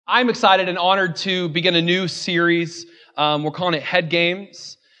I'm excited and honored to begin a new series. We're calling it Head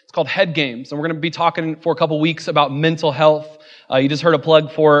Games. It's called Head Games, and we're going to be talking for a couple weeks about mental health. You just heard a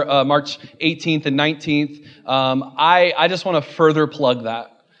plug for March 18th and 19th. I just want to further plug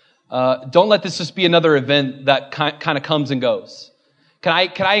that. Don't let this just be another event that kind of comes and goes. Can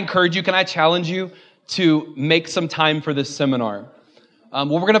I encourage you? Can I challenge you to make some time for this seminar? What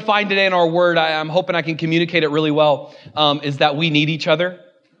we're going to find today in our word, I'm hoping I can communicate it really well, is that we need each other.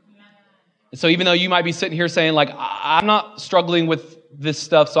 And so even though you might be sitting here saying, like, I'm not struggling with this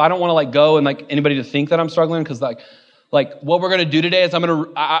stuff, so I don't want to go and anybody to think that I'm struggling, because like what we're going to do today is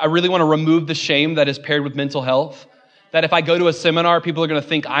I really want to remove the shame that is paired with mental health. That if I go to a seminar, people are going to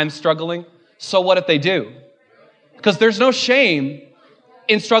think I'm struggling. So what if they do? Because there's no shame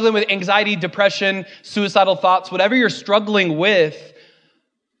in struggling with anxiety, depression, suicidal thoughts, whatever you're struggling with.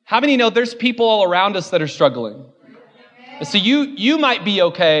 How many know there's people all around us that are struggling? So you might be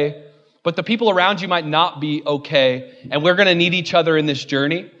okay, but the people around you might not be okay. And we're going to need each other in this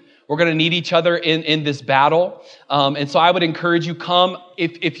journey. We're going to need each other in this battle. And so I would encourage you, come.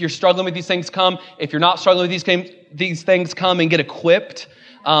 If you're struggling with these things, come. If you're not struggling with these things, come and get equipped.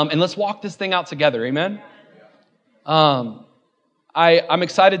 And let's walk this thing out together. Amen? I'm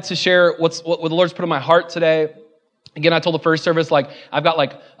excited to share what the Lord's put in my heart today. Again, I told the first service, I've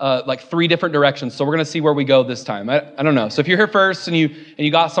got three different directions. So we're going to see where we go this time. I don't know. So if you're here first and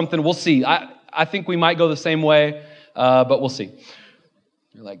you got something, we'll see. I think we might go the same way, but we'll see.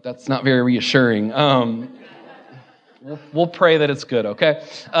 You're like, that's not very reassuring. We'll pray that it's good, okay?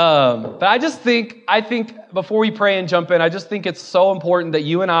 But I think before we pray and jump in, I just think it's so important that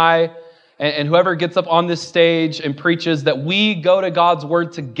you and I and whoever gets up on this stage and preaches, that we go to God's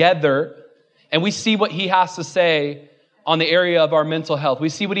word together and we see what he has to say on the area of our mental health. We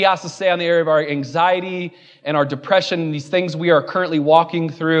see what he has to say on the area of our anxiety and our depression and these things we are currently walking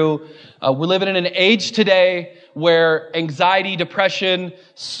through. We're living in an age today where anxiety, depression,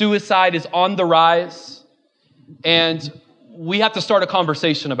 suicide is on the rise. And we have to start a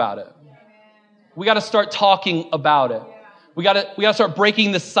conversation about it. We got to start talking about it. We got to start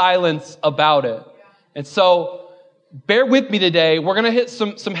breaking the silence about it. And so bear with me today. We're going to hit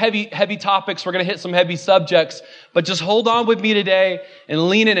some heavy topics. We're going to hit some heavy subjects. But just hold on with me today and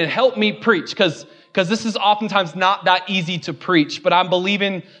lean in and help me preach. Because this is oftentimes not that easy to preach. But I'm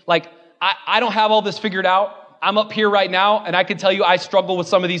believing, I don't have all this figured out. I'm up here right now, and I can tell you I struggle with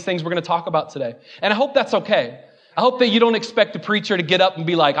some of these things we're going to talk about today. And I hope that's okay. I hope that you don't expect a preacher to get up and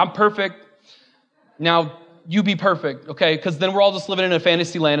be like, I'm perfect. Now, you be perfect, okay? Because then we're all just living in a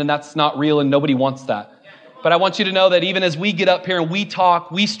fantasy land, and that's not real, and nobody wants that. But I want you to know that even as we get up here and we talk,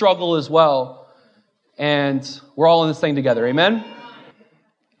 we struggle as well. And we're all in this thing together. Amen?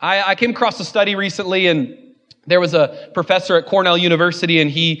 I came across a study recently, and there was a professor at Cornell University, and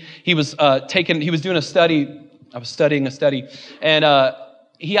he was doing a study. I was studying a study. And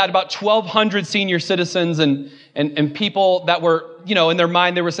he had about 1,200 senior citizens and people that were, in their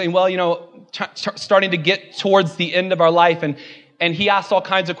mind, they were saying, well, starting to get towards the end of our life. And he asked all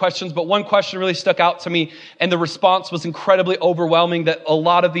kinds of questions, but one question really stuck out to me, and the response was incredibly overwhelming, that a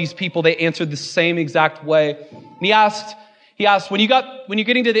lot of these people, they answered the same exact way. And he asked, when you're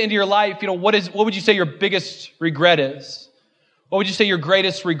getting to the end of your life, what would you say your biggest regret is? What would you say your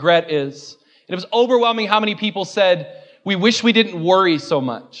greatest regret is? And it was overwhelming how many people said, we wish we didn't worry so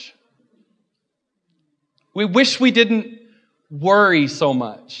much. We wish we didn't worry so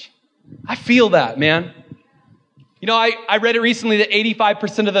much. I feel that, man. I read it recently that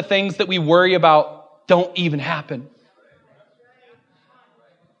 85% of the things that we worry about don't even happen.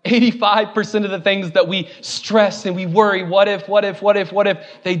 85% of the things that we stress and we worry, what if,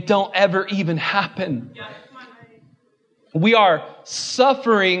 they don't ever even happen. We are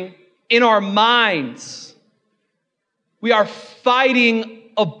suffering in our minds. We are fighting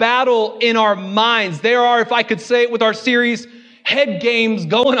a battle in our minds. There are, if I could say it with our series, head games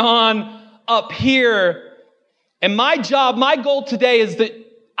going on up here. And my job, my goal today is that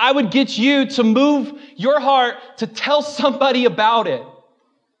I would get you to move your heart to tell somebody about it.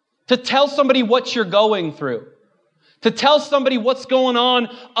 To tell somebody what you're going through. To tell somebody what's going on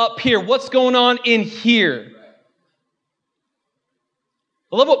up here. What's going on in here.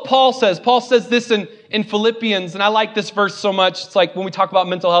 I love what Paul says. Paul says this in Philippians, and I like this verse so much. It's like when we talk about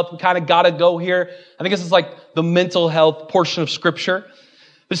mental health, we kind of got to go here. I think this is like the mental health portion of Scripture.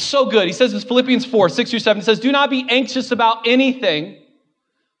 It's so good. He says in Philippians 4:6-7, it says, do not be anxious about anything,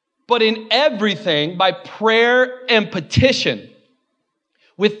 but in everything, by prayer and petition,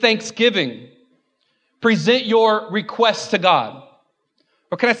 with thanksgiving, present your requests to God.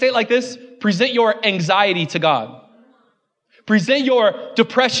 Or can I say it like this? Present your anxiety to God. Present your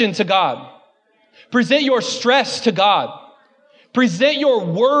depression to God. Present your stress to God. Present your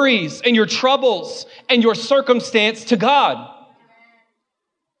worries and your troubles and your circumstance to God.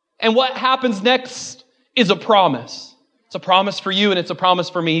 And what happens next is a promise. It's a promise for you and it's a promise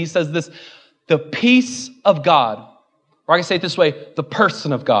for me. He says this, the peace of God, or I can say it this way, the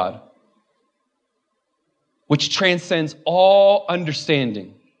person of God, which transcends all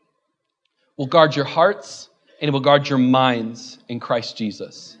understanding, will guard your hearts and it will guard your minds in Christ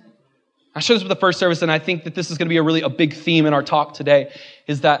Jesus. I shared this with the first service, and I think that this is going to be a big theme in our talk today,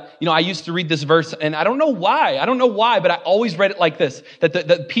 is that, I used to read this verse, and I don't know why, but I always read it like this, that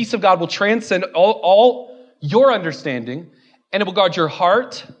the peace of God will transcend all your understanding, and it will guard your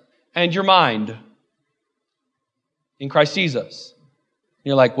heart and your mind in Christ Jesus. And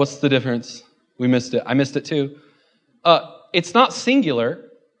you're like, what's the difference? We missed it. I missed it too. It's not singular,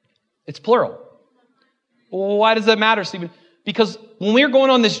 it's plural. Well, why does that matter, Stephen? Because when we're going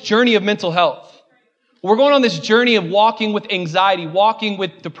on this journey of mental health, we're going on this journey of walking with anxiety, walking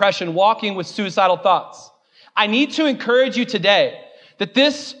with depression, walking with suicidal thoughts. I need to encourage you today that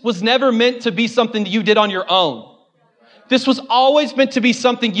this was never meant to be something that you did on your own. This was always meant to be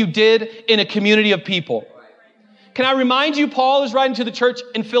something you did in a community of people. Can I remind you, Paul is writing to the church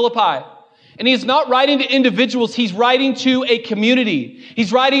in Philippi. And he is not writing to individuals, he's writing to a community.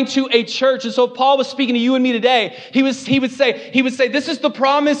 He's writing to a church. And so if Paul was speaking to you and me today, he would say, this is the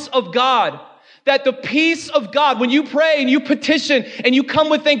promise of God. That the peace of God, when you pray and you petition and you come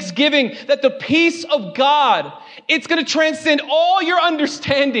with thanksgiving, that the peace of God, it's going to transcend all your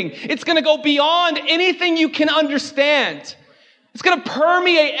understanding. It's going to go beyond anything you can understand. It's going to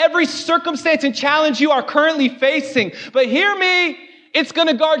permeate every circumstance and challenge you are currently facing. But hear me, it's going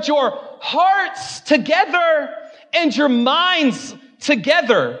to guard your hearts together and your minds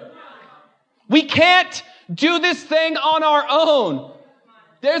together. We can't do this thing on our own.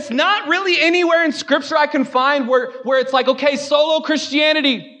 There's not really anywhere in Scripture I can find where it's like, okay, solo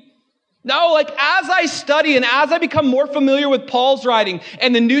Christianity. No, like as I study and as I become more familiar with Paul's writing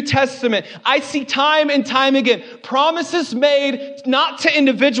and the New Testament, I see time and time again promises made not to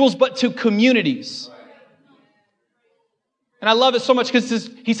individuals but to communities. And I love it so much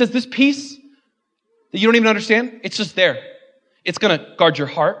because he says this peace that you don't even understand, it's just there. It's going to guard your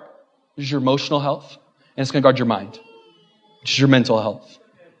heart, which is your emotional health, and it's going to guard your mind, which is your mental health.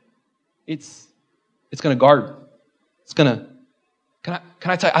 It's going to guard. It's going to, can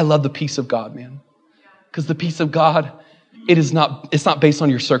I tell you, I love the peace of God, man. Because the peace of God, it's not based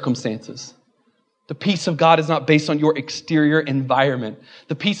on your circumstances. The peace of God is not based on your exterior environment.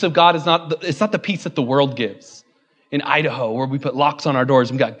 The peace of God it's not the peace that the world gives. In Idaho, where we put locks on our doors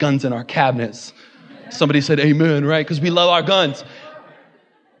and we got guns in our cabinets. Somebody said amen, right? Because we love our guns.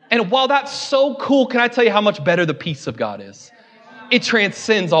 And while that's so cool, can I tell you how much better the peace of God is? It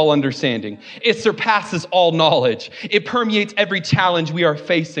transcends all understanding. It surpasses all knowledge. It permeates every challenge we are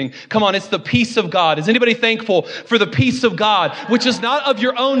facing. Come on, it's the peace of God. Is anybody thankful for the peace of God, which is not of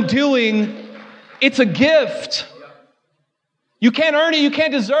your own doing? It's a gift. You can't earn it. You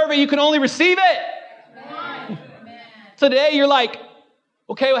can't deserve it. You can only receive it. Today you're like,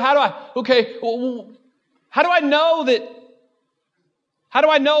 okay, well, how do I know that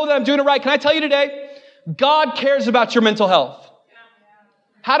I'm doing it right? Can I tell you today? God cares about your mental health.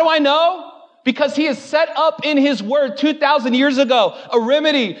 How do I know? Because he has set up in his word 2,000 years ago a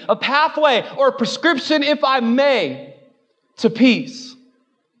remedy, a pathway, or a prescription, if I may, to peace,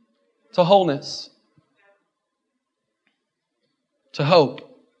 to wholeness, to hope.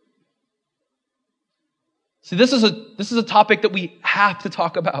 See, this is a topic that we have to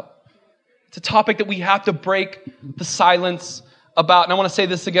talk about. It's a topic that we have to break the silence about. And I want to say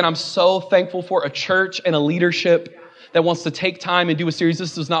this again. I'm so thankful for a church and a leadership that wants to take time and do a series.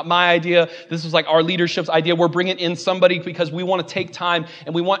 This was not my idea. This was like our leadership's idea. We're bringing in somebody because we want to take time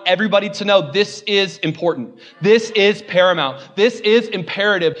and we want everybody to know this is important. This is paramount. This is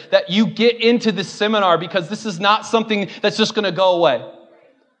imperative that you get into this seminar because this is not something that's just going to go away.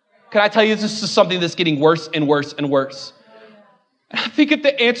 Can I tell you, this is something that's getting worse and worse and worse. And I think if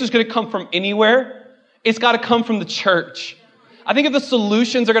the answer is going to come from anywhere, it's got to come from the church. I think if the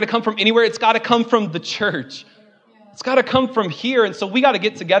solutions are going to come from anywhere, it's got to come from the church. It's got to come from here. And so we got to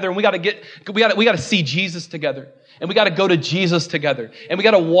get together and we got to see Jesus together. And we got to go to Jesus together. And we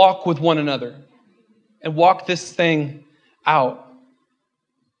got to walk with one another and walk this thing out.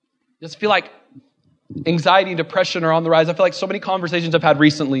 I just feel like anxiety and depression are on the rise. I feel like so many conversations I've had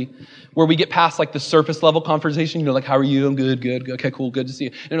recently where we get past like the surface level conversation, like, how are you? I'm good. Okay, cool. Good to see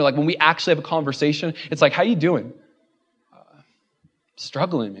you. And like when we actually have a conversation, it's like, how you doing?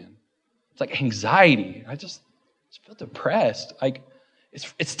 Struggling, man. It's like anxiety. just feel depressed. Like,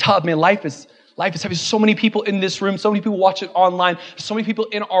 it's tough, man. Life is heavy. So many people in this room, so many people watching online, so many people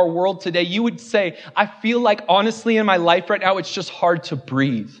in our world today. You would say, I feel like honestly in my life right now, it's just hard to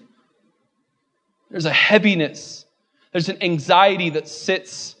breathe. There's a heaviness. There's an anxiety that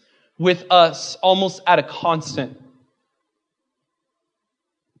sits with us almost at a constant.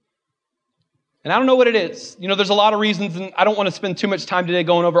 And I don't know what it is. There's a lot of reasons, and I don't want to spend too much time today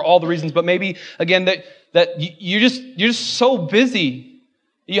going over all the reasons, but maybe, again, that you're just so busy,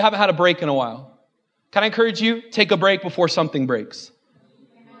 you haven't had a break in a while. Can I encourage you? Take a break before something breaks.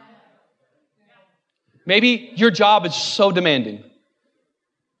 Maybe your job is so demanding.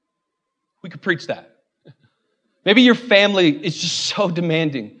 We could preach that. Maybe your family is just so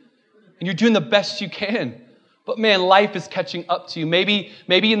demanding, and you're doing the best you can. But man, life is catching up to you. Maybe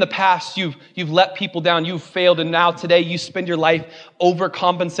in the past you've let people down, you've failed, and now today you spend your life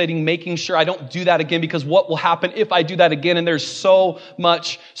overcompensating, making sure I don't do that again, because what will happen if I do that again? And there's so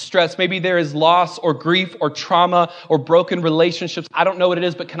much stress. Maybe there is loss or grief or trauma or broken relationships. I don't know what it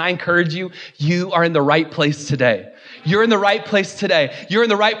is, but can I encourage you? You are in the right place today. You're in the right place today. You're in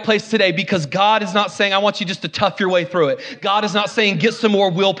the right place today because God is not saying, I want you just to tough your way through it. God is not saying, get some more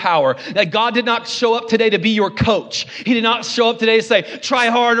willpower. That God did not show up today to be your coach. He did not show up today to say, try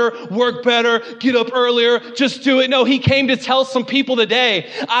harder, work better, get up earlier, just do it. No, he came to tell some people today,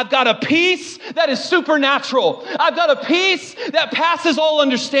 I've got a peace that is supernatural. I've got a peace that passes all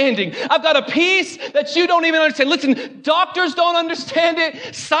understanding. I've got a peace that you don't even understand. Listen, doctors don't understand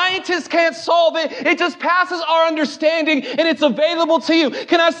it. Scientists can't solve it. It just passes our understanding. And it's available to you.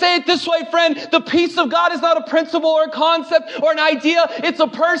 Can I say it this way, friend? The peace of God is not a principle or a concept or an idea. It's a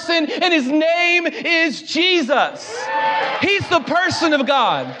person, and his name is Jesus. He's the person of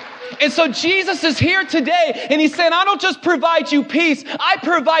God. And so Jesus is here today, and he's saying, I don't just provide you peace. I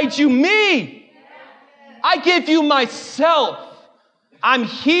provide you me. I give you myself. I'm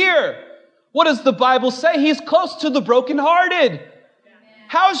here. What does the Bible say? He's close to the brokenhearted.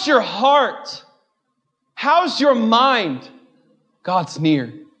 How's your heart? How's your mind? God's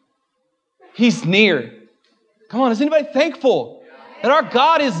near. He's near. Come on, is anybody thankful that our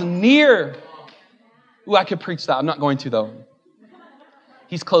God is near? Ooh, I could preach that. I'm not going to, though.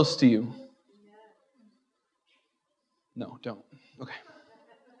 He's close to you. No, don't. Okay.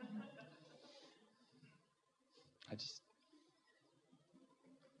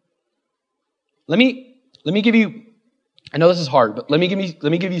 Let me give you, I know this is hard, but let me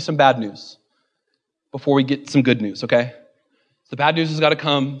give you some bad news before we get some good news, okay? The bad news has got to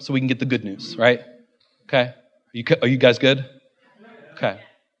come so we can get the good news, right? Okay? Are you guys good? Okay.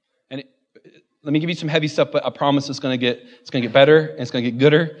 And let me give you some heavy stuff, but I promise it's going to get better, and it's going to get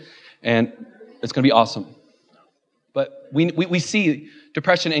gooder, and it's going to be awesome. But we see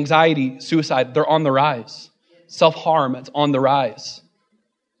depression, anxiety, suicide, they're on the rise. Self-harm, it's on the rise.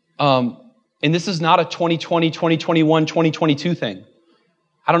 And this is not a 2020, 2021, 2022 thing.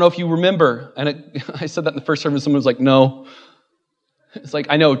 I don't know if you remember, and I said that in the first service, someone was like, no. It's like,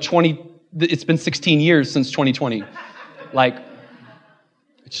 I know, it's been 16 years since 2020. Like,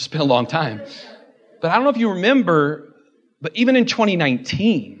 it's just been a long time. But I don't know if you remember, but even in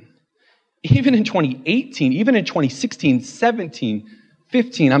 2019, even in 2018, even in 2016, 17,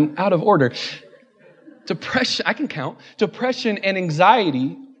 15, I'm out of order. Depression, I can count. Depression and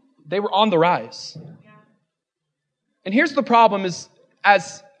anxiety, they were on the rise. And here's the problem is,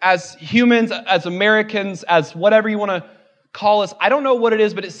 as humans, as Americans, as whatever you want to call us, I don't know what it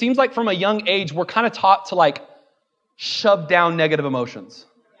is, but it seems like from a young age, we're kind of taught to shove down negative emotions.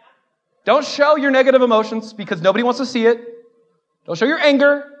 Don't show your negative emotions because nobody wants to see it. Don't show your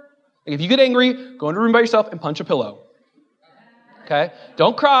anger. If you get angry, go into a room by yourself and punch a pillow. Okay?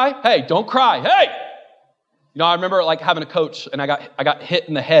 Don't cry. Hey, don't cry. Hey! I remember having a coach, and I got hit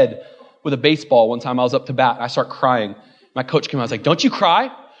in the head with a baseball one time. I was up to bat, and I start crying. My coach came out, I was like, don't you cry?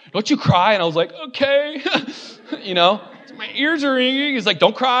 Don't you cry? And I was like, okay. My ears are ringing. He's like,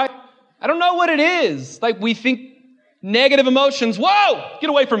 don't cry. I don't know what it is. We think negative emotions. Whoa, get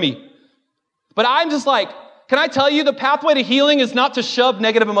away from me. But I'm just can I tell you, the pathway to healing is not to shove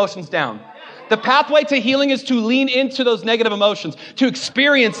negative emotions down. The pathway to healing is to lean into those negative emotions, to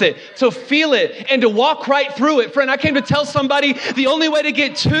experience it, to feel it, and to walk right through it. Friend, I came to tell somebody the only way to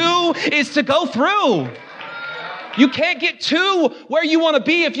get to is to go through. You can't get to where you want to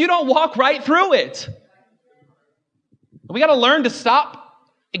be if you don't walk right through it. We got to learn to stop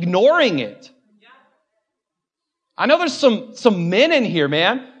ignoring it. I know there's some men in here,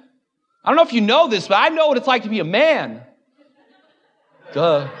 man. I don't know if you know this, but I know what it's like to be a man.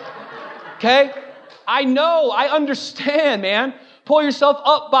 Duh. Okay? I know, I understand, man. pull yourself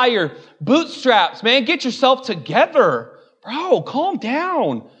up by your bootstraps, man. Get yourself together. Bro, calm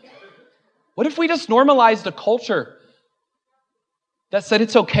down. What if we just normalized a culture that said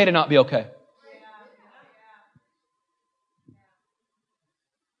it's okay to not be okay?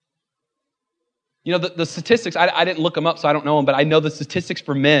 You know, the statistics, I didn't look them up, so I don't know them, but I know the statistics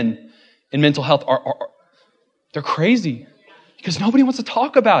for men in mental health are they're crazy because nobody wants to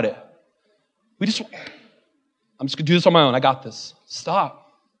talk about it. I'm just going to do this on my own. I got this.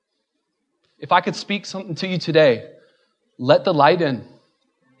 Stop. If I could speak something to you today, let the light in.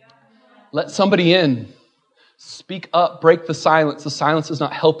 Let somebody in. Speak up. Break the silence. The silence is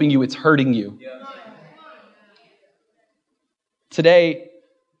not helping you. It's hurting you. Today,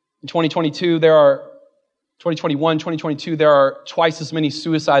 in 2021, there are twice as many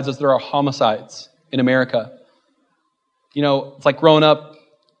suicides as there are homicides in America. You know, it's like growing up,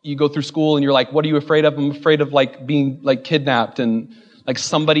 you go through school and you're like, what are you afraid of? I'm afraid of like being like kidnapped and like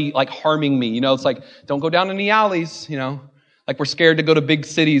somebody like harming me. You know, it's like, don't go down in the alleys, you know. Like we're scared to go to big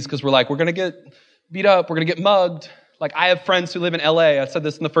cities because we're like, we're going to get beat up. We're going to get mugged. Like I have friends who live in LA. I said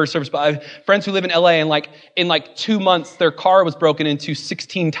this in the first service, but I have friends who live in LA and like in like 2 months, their car was broken into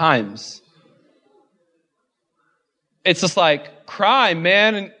 16 times. It's just like crime,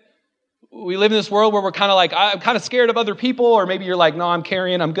 man. And we live in this world where we're kind of like, I'm kind of scared of other people. Or maybe you're like, no, I'm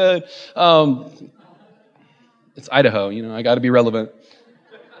carrying, I'm good. It's Idaho, you know, I got to be relevant.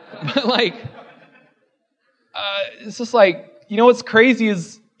 But like, it's just like, you know, what's crazy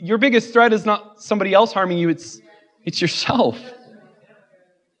is your biggest threat is not somebody else harming you. It's yourself.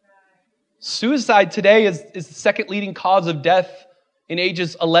 Suicide today is the second leading cause of death in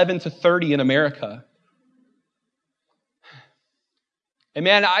ages 11 to 30 in America. And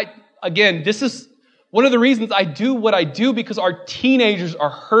man, again, this is one of the reasons I do what I do, because our teenagers are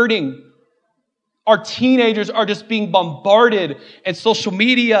hurting. Our teenagers are just being bombarded and social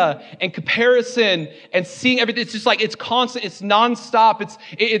media and comparison and seeing everything. It's just like, it's constant, it's nonstop.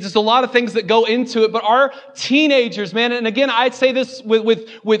 It's just a lot of things that go into it. But our teenagers, man, and again, I'd say this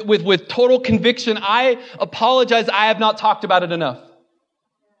with total conviction. I apologize. I have not talked about it enough.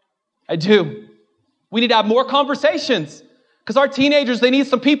 I do. We need to have more conversations because our teenagers, they need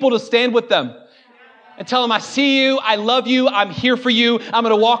some people to stand with them and tell them, I see you. I love you. I'm here for you. I'm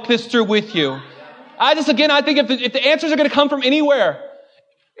going to walk this through with you. I think if the answers are going to come from anywhere,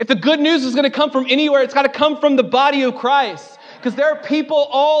 if the good news is going to come from anywhere, it's got to come from the body of Christ. Because there are people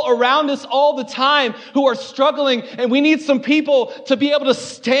all around us all the time who are struggling, and we need some people to be able to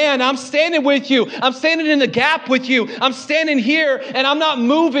stand. I'm standing with you. I'm standing in the gap with you. I'm standing here, and I'm not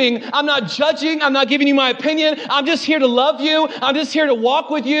moving. I'm not judging. I'm not giving you my opinion. I'm just here to love you. I'm just here to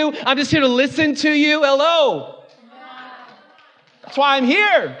walk with you. I'm just here to listen to you. Hello. That's why I'm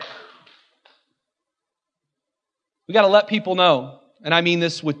here. We got to let people know, and I mean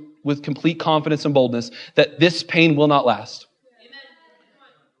this with complete confidence and boldness, that this pain will not last. Amen.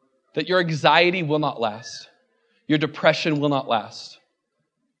 That your anxiety will not last. Your depression will not last.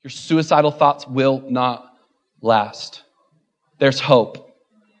 Your suicidal thoughts will not last. There's hope.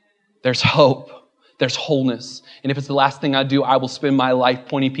 There's hope. There's wholeness. And if it's the last thing I do, I will spend my life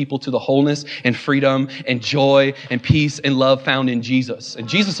pointing people to the wholeness and freedom and joy and peace and love found in Jesus. And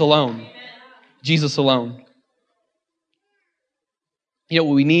Jesus alone. Jesus alone. You know,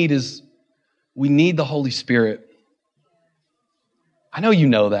 what we need the Holy Spirit. I know you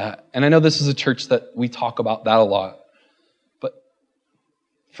know that. And I know this is a church that we talk about that a lot. But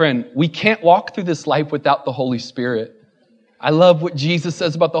friend, we can't walk through this life without the Holy Spirit. I love what Jesus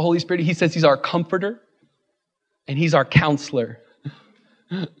says about the Holy Spirit. He says he's our comforter and he's our counselor.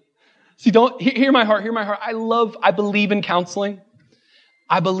 See, hear my heart. I believe in counseling.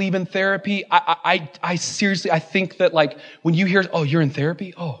 I believe in therapy. I seriously, I think that like when you hear, oh, you're in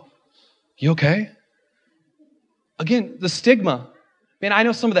therapy? Oh, you okay? Again, the stigma. Man, I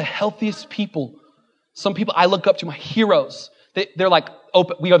know some of the healthiest people. Some people I look up to, my heroes. They're like,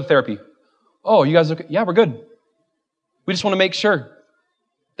 open, we go to therapy. Oh, you guys okay? Yeah, we're good. We just want to make sure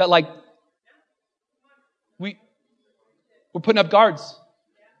that like we're putting up guards.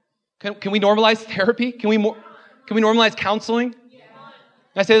 Can we normalize therapy? Can we normalize counseling?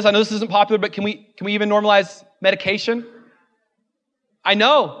 And I say this, I know this isn't popular, but can we even normalize medication? I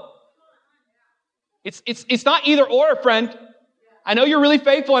know. It's not either or, friend. I know you're really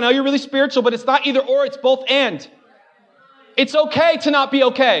faithful, I know you're really spiritual, but it's not either or, it's both and. It's okay to not be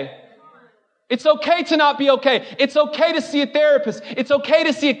okay. It's okay to not be okay. It's okay to see a therapist. It's okay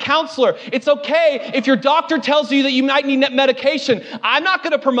to see a counselor. It's okay if your doctor tells you that you might need medication. I'm not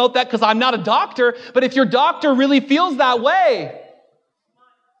going to promote that because I'm not a doctor, but if your doctor really feels that way,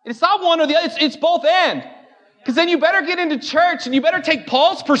 it's not one or the other. It's both and. Because then you better get into church and you better take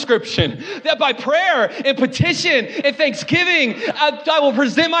Paul's prescription that by prayer and petition and thanksgiving, I will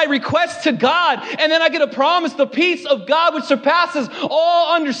present my requests to God. And then I get a promise, the peace of God, which surpasses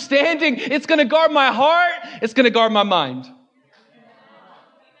all understanding. It's going to guard my heart. It's going to guard my mind.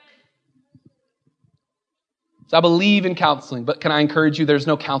 So I believe in counseling, but can I encourage you, there's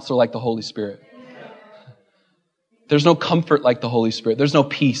no counselor like the Holy Spirit. There's no comfort like the Holy Spirit. There's no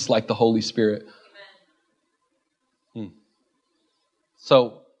peace like the Holy Spirit.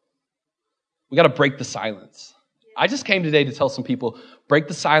 So we got to break the silence. I just came today to tell some people, break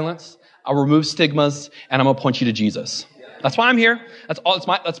the silence. I'll remove stigmas and I'm going to point you to Jesus. That's why I'm here. That's all.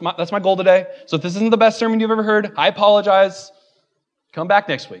 That's my goal today. So if this isn't the best sermon you've ever heard, I apologize. Come back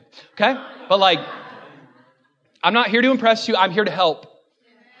next week. Okay? But I'm not here to impress you. I'm here to help.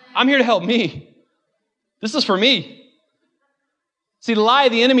 I'm here to help me. This is for me. See, the lie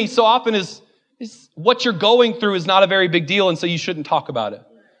of the enemy so often is what you're going through is not a very big deal, and so you shouldn't talk about it.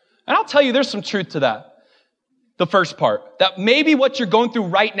 And I'll tell you, there's some truth to that. The first part, that maybe what you're going through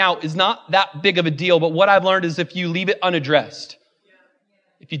right now is not that big of a deal, but what I've learned is if you leave it unaddressed,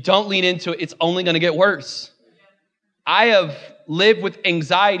 if you don't lean into it, it's only going to get worse. I have lived with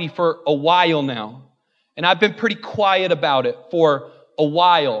anxiety for a while now, and I've been pretty quiet about it for a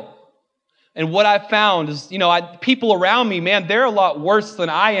while. And what I've found is, people around me, man, they're a lot worse than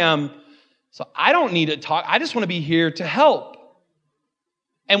I am. So I don't need to talk. I just want to be here to help.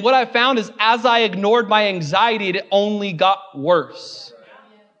 And what I found is as I ignored my anxiety, it only got worse.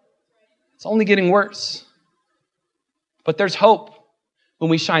 It's only getting worse. But there's hope when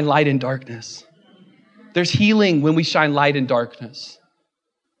we shine light in darkness. There's healing when we shine light in darkness.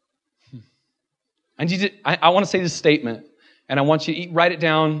 I want to say this statement, and I want you to write it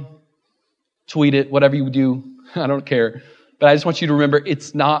down, tweet it, whatever you do. I don't care. But I just want you to remember,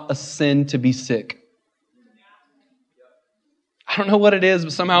 it's not a sin to be sick. I don't know what it is,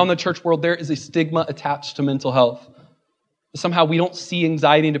 but somehow in the church world, there is a stigma attached to mental health. Somehow we don't see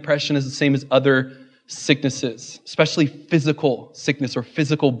anxiety and depression as the same as other sicknesses, especially physical sickness or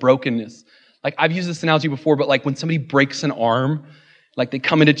physical brokenness. I've used this analogy before, but when somebody breaks an arm, they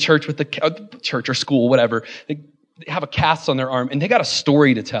come into church with church or school, whatever, they have a cast on their arm and they got a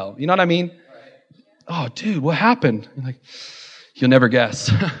story to tell. You know what I mean? Oh, dude, what happened? You're you'll never guess.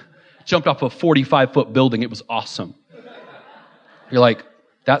 Jumped off a 45-foot building. It was awesome. You're like,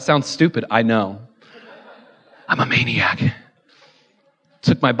 that sounds stupid. I know. I'm a maniac.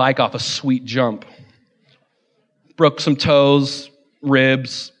 Took my bike off a sweet jump. Broke some toes,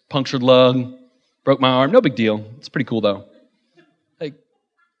 ribs, punctured lung, broke my arm. No big deal. It's pretty cool though.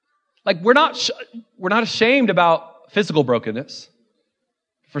 We're not ashamed about physical brokenness.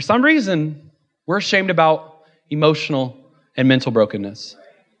 For some reason, we're ashamed about emotional and mental brokenness.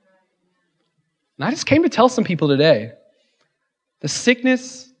 And I just came to tell some people today, the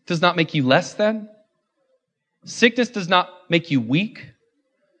sickness does not make you less than. Sickness does not make you weak.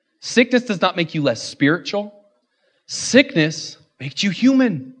 Sickness does not make you less spiritual. Sickness makes you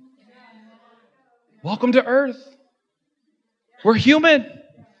human. Welcome to earth. We're human.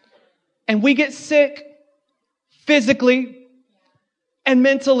 And we get sick physically and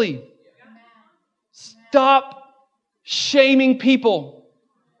mentally. Stop shaming people.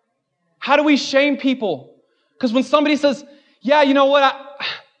 How do we shame people? Because when somebody says, yeah, you know what,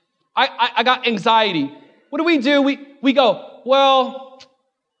 I got anxiety. What do? We go, well,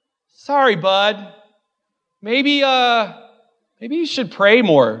 sorry, bud. Maybe you should pray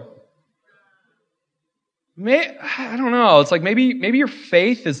more. I don't know. It's maybe your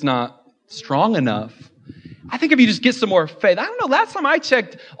faith is not strong enough. I think if you just get some more faith. I don't know. Last time I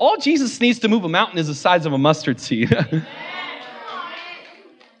checked, all Jesus needs to move a mountain is the size of a mustard seed.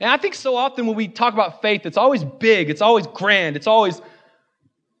 And I think so often when we talk about faith, it's always big. It's always grand. It's always,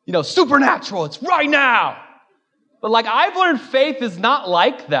 supernatural. It's right now. But I've learned faith is not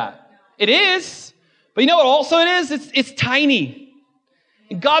like that. It is. But you know what also it is? It's tiny.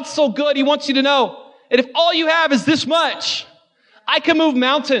 And God's so good, He wants you to know that if all you have is this much, I can move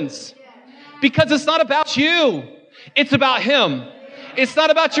mountains. Because it's not about you. It's about Him. It's not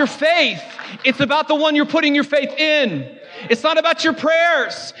about your faith. It's about the one you're putting your faith in. It's not about your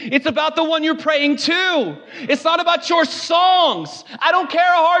prayers. It's about the one you're praying to. It's not about your songs. I don't care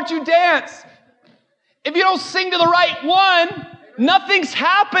how hard you dance. If you don't sing to the right one, nothing's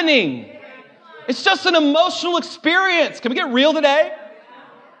happening. It's just an emotional experience. Can we get real today?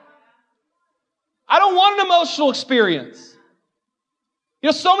 I don't want an emotional experience.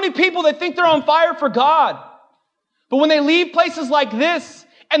 So many people, they think they're on fire for God. But when they leave places like this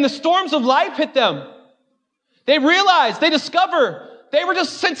and the storms of life hit them, they discover they were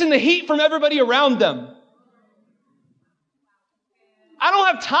just sensing the heat from everybody around them. I don't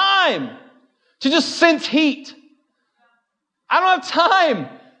have time to just sense heat. I don't have time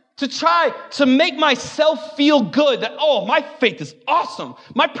to try to make myself feel good that, oh, my faith is awesome.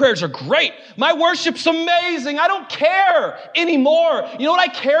 My prayers are great. My worship's amazing. I don't care anymore. You know what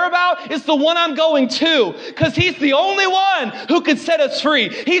I care about? Is the one I'm going to, because he's the only one who could set us free.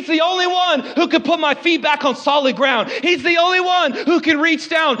 He's the only one who could put my feet back on solid ground. He's the only one who can reach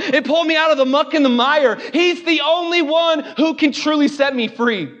down and pull me out of the muck and the mire. He's the only one who can truly set me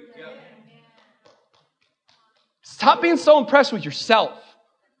free. Stop being so impressed with yourself.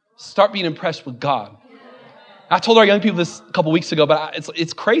 Start being impressed with God. I told our young people this a couple weeks ago, but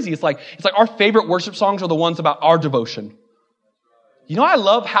it's crazy. It's like our favorite worship songs are the ones about our devotion. You know, I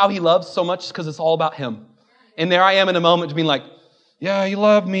love how he loves so much because it's all about him. And there I am in a moment to being like, yeah, you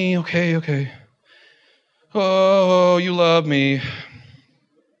love me. Okay. Oh, you love me.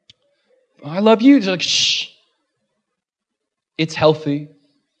 I love you. Just like, shh. It's healthy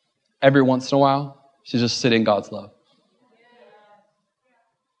every once in a while to just sit in God's love.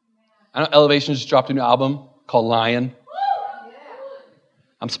 I know Elevation just dropped a new album called Lion.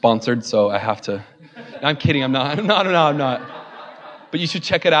 I'm sponsored, so I have to. No, I'm kidding. I'm not. But you should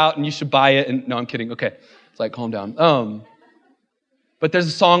check it out and you should buy it. And no, I'm kidding. Okay, it's like calm down. But there's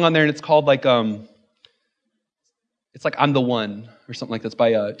a song on there and it's called like it's like I'm the One or something like that's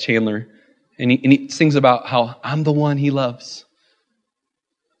by Chandler, and he sings about how I'm the one he loves.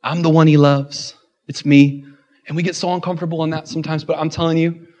 I'm the one he loves. It's me, and we get so uncomfortable in that sometimes. But I'm telling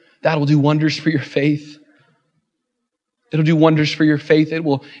you, that'll do wonders for your faith. It'll do wonders for your faith. It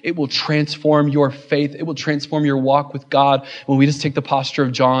will transform your faith. It will transform your walk with God when we just take the posture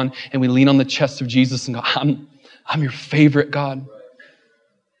of John and we lean on the chest of Jesus and go, I'm your favorite, God.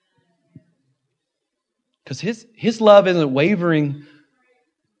 Because his love isn't wavering.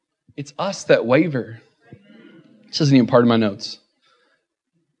 It's us that waver. This isn't even part of my notes.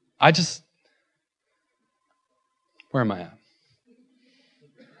 Where am I at?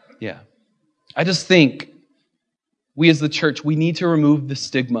 Yeah. I just think we as the church, we need to remove the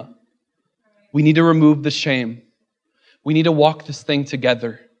stigma. We need to remove the shame. We need to walk this thing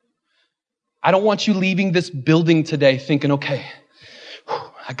together. I don't want you leaving this building today thinking, okay,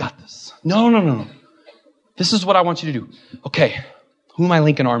 I got this. No. This is what I want you to do. Okay, who am I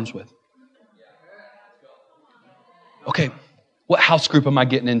linking arms with? Okay, what house group am I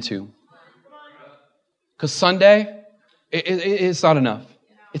getting into? Because Sunday, it's not enough.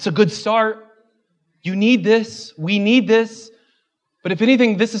 It's a good start. You need this. We need this. But if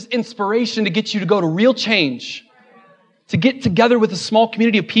anything, this is inspiration to get you to go to real change, to get together with a small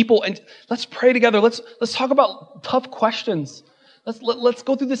community of people and let's pray together. Let's talk about tough questions. Let's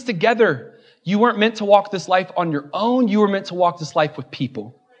go through this together. You weren't meant to walk this life on your own. You were meant to walk this life with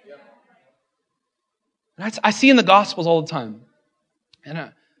people. And I see in the Gospels all the time.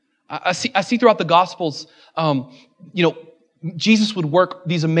 And I see throughout the Gospels, Jesus would work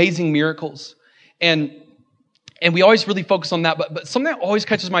these amazing miracles. And we always really focus on that. But something that always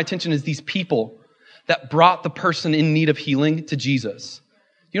catches my attention is these people that brought the person in need of healing to Jesus.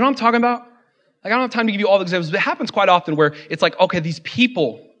 You know what I'm talking about? Like, I don't have time to give you all the examples, but it happens quite often where it's like, okay, these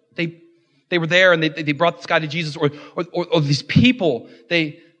people, they were there and they brought this guy to Jesus, or these people,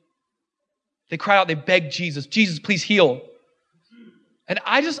 they cried out, they begged Jesus, Jesus, please heal. And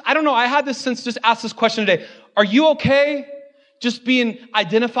I don't know, I had this sense, just ask this question today. Are you okay just being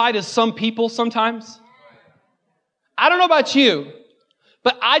identified as some people sometimes? I don't know about you,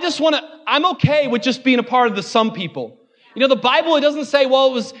 but I'm okay with just being a part of the some people. You know, the Bible, it doesn't say,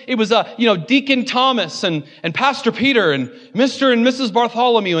 well, it was Deacon Thomas and Pastor Peter and Mr. and Mrs.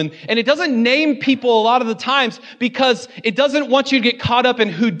 Bartholomew. And it doesn't name people a lot of the times because it doesn't want you to get caught up in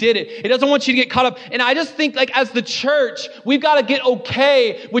who did it. It doesn't want you to get caught up. And I just think, like, as the church, we've got to get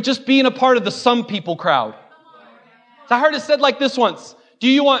okay with just being a part of the some people crowd. So I heard it said like this once: do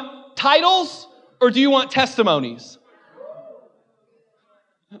you want titles or do you want testimonies?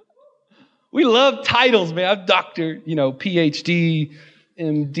 We love titles, man. I'm doctor, PhD,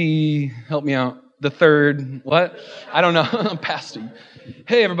 MD, help me out. The third, what? I don't know. I'm pastor.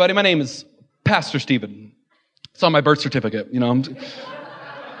 Hey, everybody, my name is Pastor Stephen. It's on my birth certificate. I'm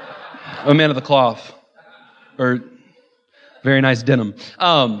a man of the cloth, or very nice denim.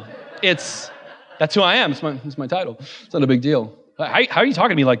 That's who I am. It's my title. It's not a big deal. How are you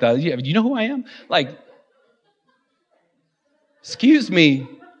talking to me like that? Do you know who I am? Like, excuse me.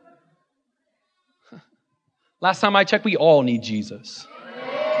 Last time I checked, we all need Jesus.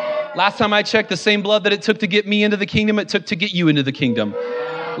 Last time I checked, the same blood that it took to get me into the kingdom, it took to get you into the kingdom.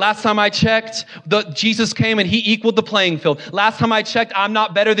 Last time I checked, Jesus came and he equaled the playing field. Last time I checked, I'm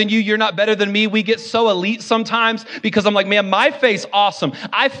not better than you. You're not better than me. We get so elite sometimes because I'm like, man, my faith's awesome.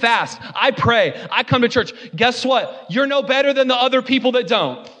 I fast. I pray. I come to church. Guess what? You're no better than the other people that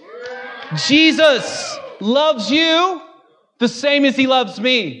don't. Jesus loves you the same as he loves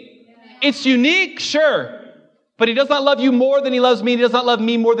me. It's unique, sure. But he does not love you more than he loves me. He does not love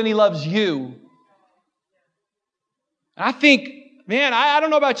me more than he loves you. And I think, man, I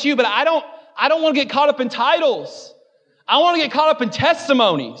don't know about you, but I don't want to get caught up in titles. I want to get caught up in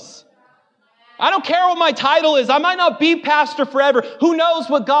testimonies. I don't care what my title is. I might not be pastor forever. Who knows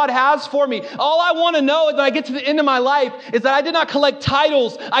what God has for me? All I want to know when I get to the end of my life is that I did not collect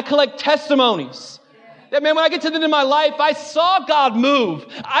titles. I collect testimonies. That, man, when I get to the end of my life, I saw God move.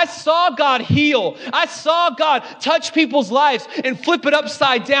 I saw God heal. I saw God touch people's lives and flip it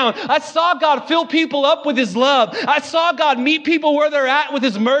upside down. I saw God fill people up with his love. I saw God meet people where they're at with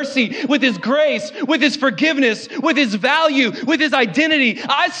his mercy, with his grace, with his forgiveness, with his value, with his identity.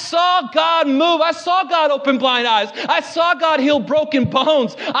 I saw God move. I saw God open blind eyes. I saw God heal broken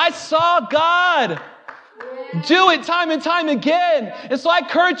bones. I saw God do it time and time again. And so I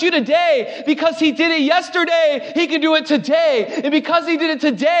encourage you today, because he did it yesterday, he can do it today. And because he did it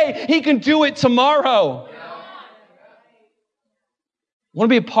today, he can do it tomorrow. I want to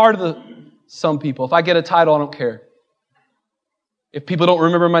be a part of some people. If I get a title, I don't care. If people don't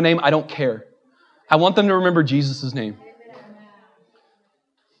remember my name, I don't care. I want them to remember Jesus' name.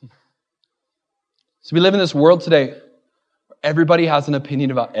 So we live in this world today where everybody has an opinion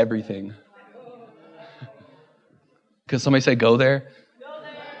about everything. Because somebody say, go there?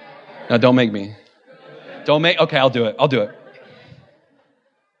 No, don't make me. Okay, I'll do it.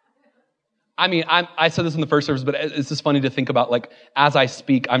 I mean, I said this in the first service, but it's just funny to think about, like, as I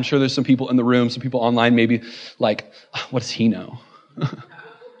speak, I'm sure there's some people in the room, some people online maybe like, what does he know?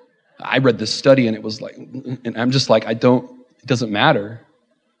 I read this study and it was like, and I'm just like, it doesn't matter.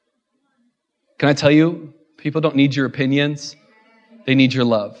 Can I tell you, people don't need your opinions. They need your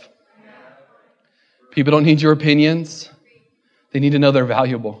love. People don't need your opinions. They need to know they're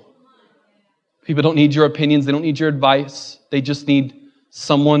valuable. People don't need your opinions. They don't need your advice. They just need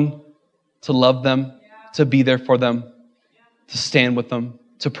someone to love them, to be there for them, to stand with them,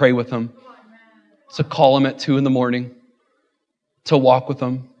 to pray with them, to call them at 2 a.m, to walk with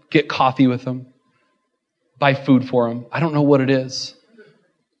them, get coffee with them, buy food for them. I don't know what it is.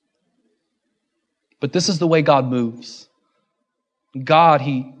 But this is the way God moves. God,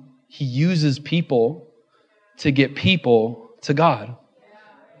 He uses people to get people to God.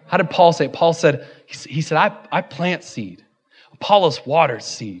 How did Paul say it? Paul said, he said, I plant seed. Apollos waters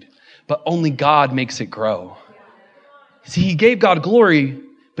seed, but only God makes it grow. See, he gave God glory,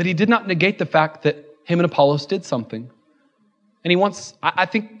 but he did not negate the fact that him and Apollos did something. And I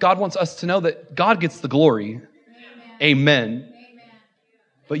think God wants us to know that God gets the glory. Amen.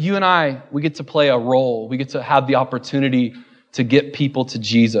 But you and I, we get to play a role. We get to have the opportunity to get people to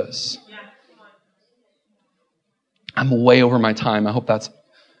Jesus. I'm way over my time. I hope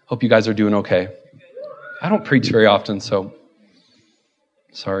you guys are doing okay. I don't preach very often, so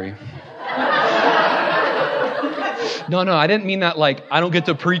sorry. No, I didn't mean that like I don't get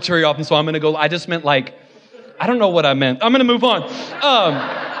to preach very often, so I'm going to go. I just meant like, I don't know what I meant. I'm going to move on.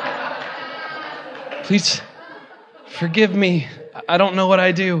 Please forgive me. I don't know what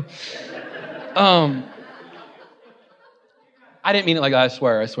I do. I didn't mean it like that. I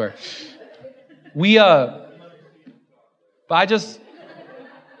swear.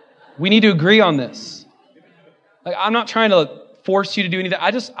 We need to agree on this. Like, I'm not trying to force you to do anything.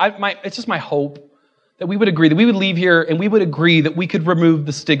 It's just my hope that we would agree, that we would leave here and we would agree that we could remove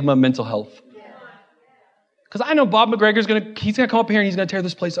the stigma of mental health. Because I know Bob McGregor's he's going to come up here and he's going to tear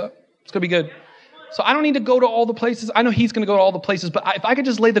this place up. It's going to be good. So I don't need to go to all the places. I know he's going to go to all the places, but if I could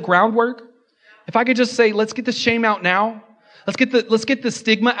just lay the groundwork, if I could just say, let's get the shame out now. Let's get the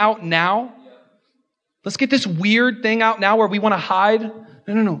stigma out now. Let's get this weird thing out now where we want to hide.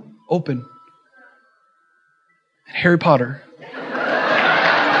 No. Open. And Harry Potter.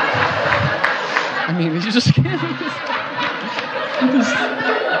 I mean, you just can't.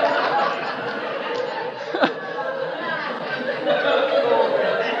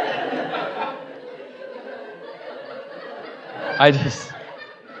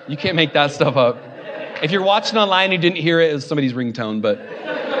 You can't make that stuff up. If you're watching online and you didn't hear it, it was somebody's ringtone, but...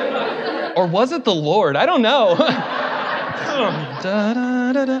 Or was it the Lord? I don't know.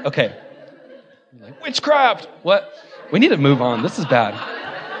 Okay. Like, witchcraft. What? We need to move on. This is bad.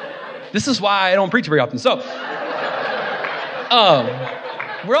 This is why I don't preach very often. So,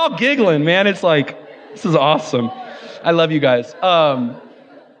 we're all giggling, man. It's like, this is awesome. I love you guys.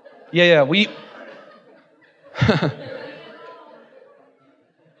 Yeah.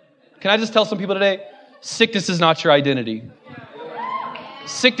 Can I just tell some people today? Sickness is not your identity.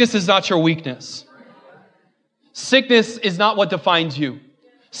 Sickness is not your weakness. Sickness is not what defines you.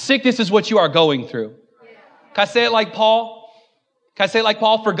 Sickness is what you are going through. Can I say it like Paul?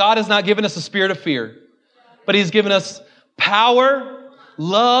 For God has not given us a spirit of fear, but He's given us power,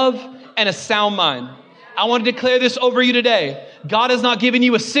 love, and a sound mind. I want to declare this over you today. God has not given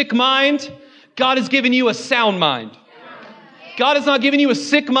you a sick mind. God has given you a sound mind. God has not given you a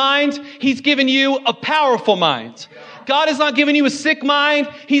sick mind. He's given you a powerful mind. God has not given you a sick mind.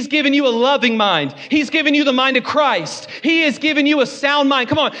 He's given you a loving mind. He's given you the mind of Christ. He has given you a sound mind.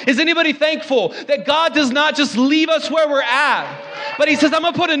 Come on. Is anybody thankful that God does not just leave us where we're at, but He says, I'm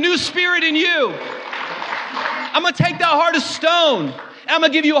going to put a new spirit in you. I'm going to take that heart of stone and I'm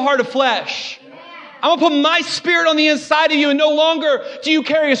going to give you a heart of flesh. I'm going to put my spirit on the inside of you, and no longer do you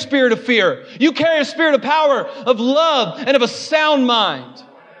carry a spirit of fear. You carry a spirit of power, of love, and of a sound mind.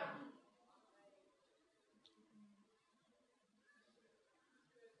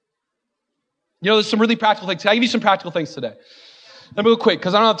 You know, there's some really practical things. I'll give you some practical things today. Let me go quick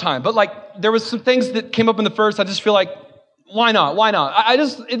because I don't have time. But there was some things that came up in the first. I just feel like, why not? Why not?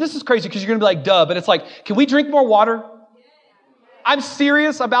 This is crazy because you're going to be like, duh. But it's like, can we drink more water? I'm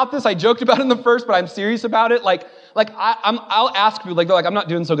serious about this. I joked about it in the first, but I'm serious about it. I'll ask people, they're like, I'm not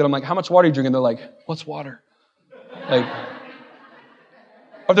doing so good. I'm like, how much water are you drinking? They're like, what's water? Or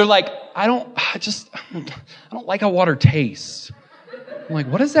they're like, I don't like how water tastes. I'm like,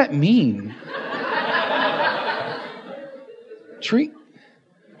 what does that mean? Drink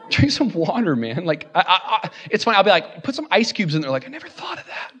some water, man. It's funny. I'll be like, put some ice cubes in there. Like, I never thought of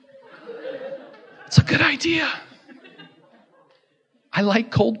that. It's a good idea. I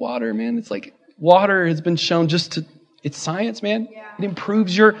like cold water, man. It's like water has been shown it's science, man. Yeah. It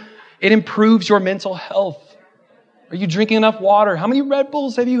improves your mental health. Are you drinking enough water? How many Red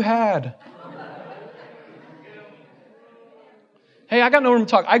Bulls have you had? Hey, I got no room to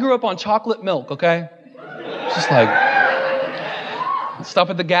talk. I grew up on chocolate milk, okay? Just stop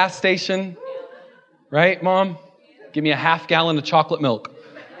at the gas station, right, Mom? Give me a half gallon of chocolate milk.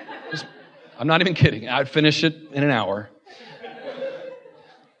 I'm not even kidding. I'd finish it in an hour.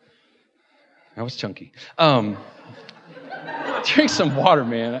 That was chunky. Drink some water,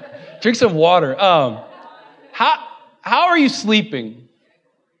 man. Drink some water. How are you sleeping?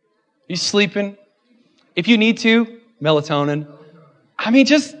 You sleeping? If you need to, melatonin.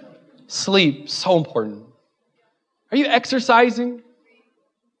 Just sleep. So important. Are you exercising?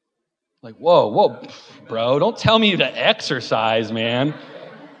 Like, whoa, bro, don't tell me to exercise, man.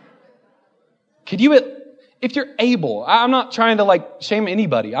 Could you, if you're able, I'm not trying to shame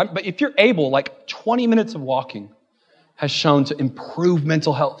anybody, but if you're able, 20 minutes of walking has shown to improve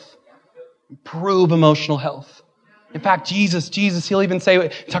mental health, improve emotional health. In fact, Jesus, he'll even say,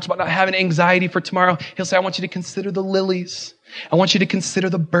 he talks about not having anxiety for tomorrow. He'll say, I want you to consider the lilies. I want you to consider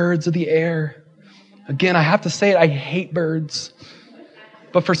the birds of the air. Again, I have to say it, I hate birds.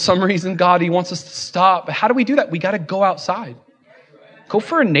 But for some reason, God, He wants us to stop. But how do we do that? We got to go outside. Go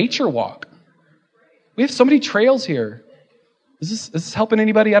for a nature walk. We have so many trails here. Is this helping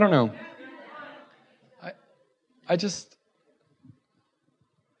anybody? I don't know.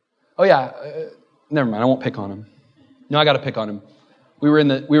 Never mind. I won't pick on him. No, I got to pick on him. We were in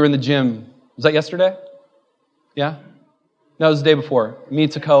the gym. Was that yesterday? Yeah? No, it was the day before. Me,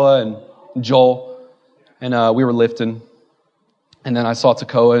 Tekoa, and Joel, and we were lifting. And then I saw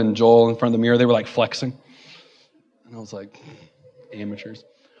Tekoa and Joel in front of the mirror. They were flexing. And I was like, amateurs.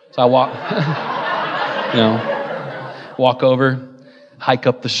 So I walk over, hike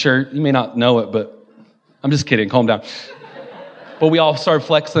up the shirt. You may not know it, but I'm just kidding. Calm down. But we all started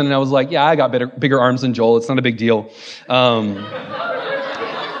flexing, and I was like, yeah, I got bigger arms than Joel. It's not a big deal.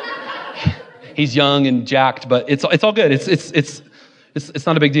 He's young and jacked, but it's all good. It's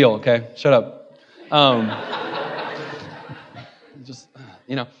not a big deal, okay? Shut up.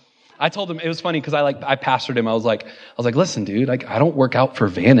 I told him, it was funny because I pastored him. I was like, listen, dude, I don't work out for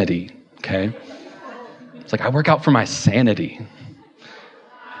vanity, okay? It's I work out for my sanity.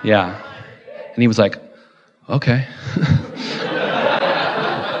 Yeah. And he was like, okay.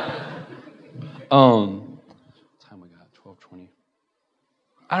 What time we got? 12:20.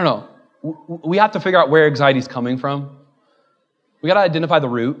 I don't know. We have to figure out where anxiety is coming from. We got to identify the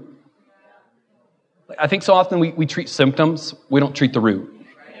root. I think so often we treat symptoms. We don't treat the root.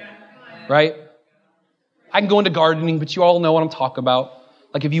 Right? I can go into gardening, but you all know what I'm talking about.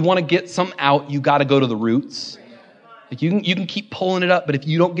 If you want to get something out, you got to go to the roots. You can keep pulling it up, but if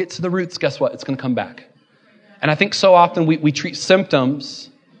you don't get to the roots, guess what? It's going to come back. And I think so often we treat symptoms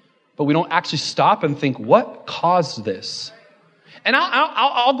but we don't actually stop and think, what caused this? And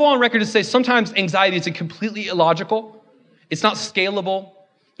I'll go on record to say sometimes anxiety is completely illogical. It's not scalable.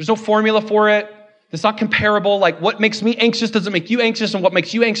 There's no formula for it. It's not comparable. Like what makes me anxious doesn't make you anxious, and what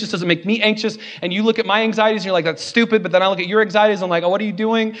makes you anxious doesn't make me anxious. And you look at my anxieties and you're like, that's stupid. But then I look at your anxieties and I'm like, oh, what are you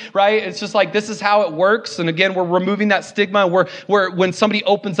doing? Right? It's just like, this is how it works. And again, we're removing that stigma. We're when somebody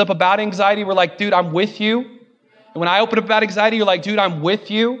opens up about anxiety, we're like, dude, I'm with you. And when I open up about anxiety, you're like, dude, I'm with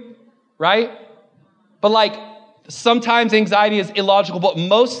you. Right? But like, sometimes anxiety is illogical, but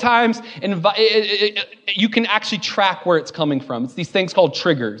most times you can actually track where it's coming from. It's these things called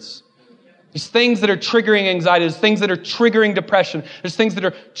triggers. There's things that are triggering anxiety. There's things that are triggering depression. There's things that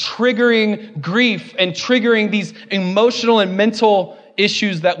are triggering grief and triggering these emotional and mental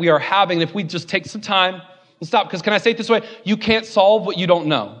issues that we are having. And if we just take some time and stop, because can I say it this way? You can't solve what you don't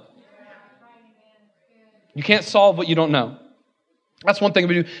know. You can't solve what you don't know. That's one thing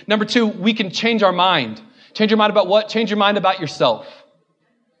we do. Number two, we can change our mind. Change your mind about what? Change your mind about yourself.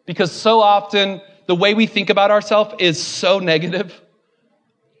 Because so often, the way we think about ourselves is so negative.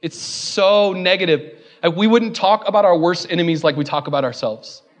 It's so negative. Like we wouldn't talk about our worst enemies like we talk about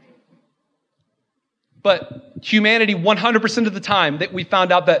ourselves. But humanity, 100% of the time, that we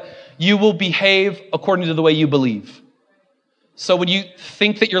found out that you will behave according to the way you believe. So when you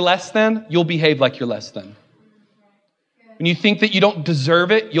think that you're less than, you'll behave like you're less than. When you think that you don't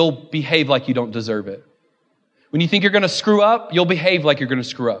deserve it, you'll behave like you don't deserve it. When you think you're going to screw up, you'll behave like you're going to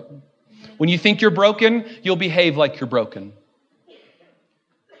screw up. When you think you're broken, you'll behave like you're broken.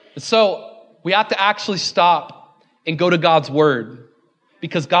 So we have to actually stop and go to God's word,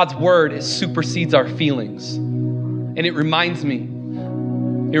 because God's word supersedes our feelings. And it reminds me,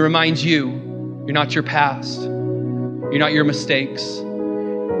 it reminds you, you're not your past. You're not your mistakes.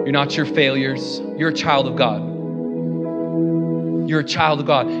 You're not your failures. You're a child of God. You're a child of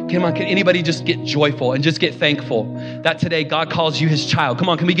God. Come on, can anybody just get joyful and just get thankful that today God calls you his child? Come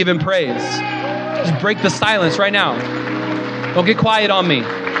on, can we give him praise? Just break the silence right now. Don't get quiet on me.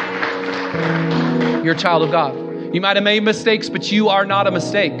 You're a child of God. You might have made mistakes, but you are not a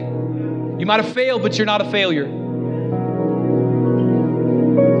mistake. You might have failed, but you're not a failure.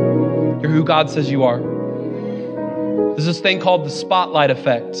 You're who God says you are. There's this thing called the spotlight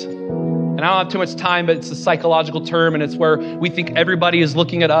effect. And I don't have too much time, but it's a psychological term, and it's where we think everybody is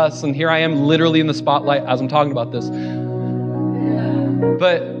looking at us, and here I am literally in the spotlight as I'm talking about this.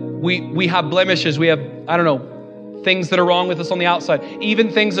 But we have blemishes. We have, things that are wrong with us on the outside,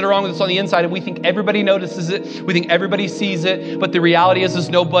 even things that are wrong with us on the inside, and we think everybody notices it, we think everybody sees it, but the reality is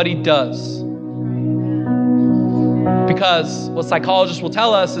nobody does. Because what psychologists will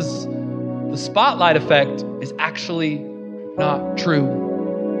tell us is the spotlight effect is actually not true.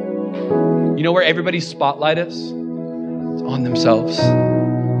 You know where everybody's spotlight is? It's on themselves.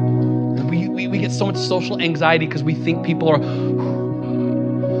 And we get so much social anxiety because we think people are,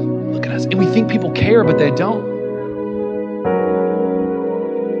 look at us, and we think people care, but they don't.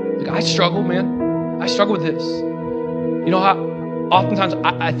 I struggle, man. I struggle with this. You know how oftentimes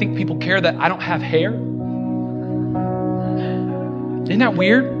I think people care that I don't have hair? Isn't that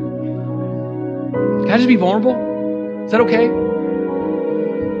weird? Can I just be vulnerable? Is that okay?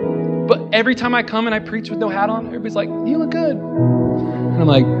 But every time I come and I preach with no hat on, everybody's like, you look good. And I'm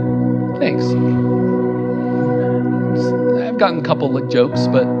like, thanks. I've gotten a couple of jokes,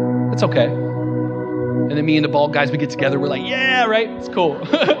 but it's okay. And then me and the bald guys, we get together. We're like, yeah, right? It's cool.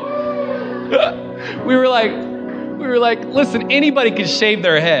 We were like, listen, anybody can shave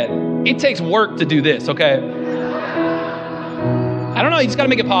their head. It takes work to do this, okay? I don't know. You just got to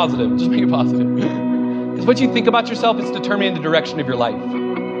make it positive. Just make it positive. Because what you think about yourself is determining the direction of your life.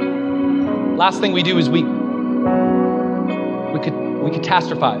 Last thing we do is we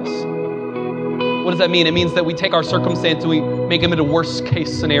catastrophize. What does that mean? It means that we take our circumstance and we make them into worst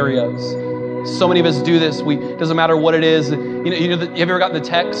case scenarios. So many of us do this. Doesn't matter what it is. Have you ever gotten the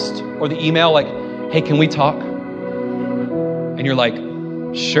text or the email like, hey, can we talk? And you're like,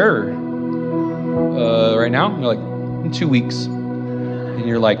 sure. Right now? And you're like, in 2 weeks. And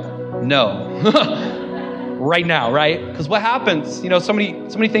you're like, no. Right now, right? Because what happens? So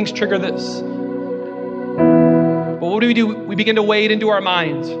many things trigger this. But what do? We begin to wade into our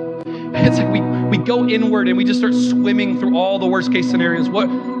mind. It's like we go inward and we just start swimming through all the worst case scenarios. What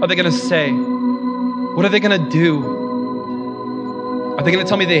are they going to say? What are they going to do? Are they going to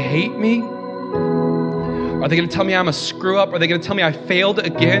tell me they hate me? Are they going to tell me I'm a screw up? Are they going to tell me I failed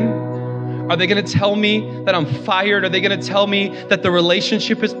again? Are they going to tell me that I'm fired? Are they going to tell me that the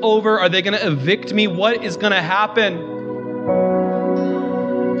relationship is over? Are they going to evict me? What is going to happen?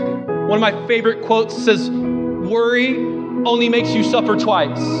 One of my favorite quotes says, worry only makes you suffer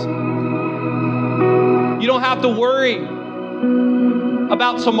twice. You don't have to worry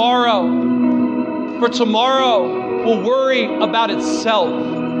about tomorrow, for tomorrow will worry about itself.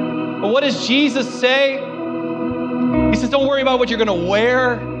 But what does Jesus say? He says, don't worry about what you're going to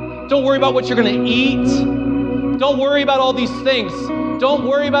wear. Don't worry about what you're going to eat. Don't worry about all these things. Don't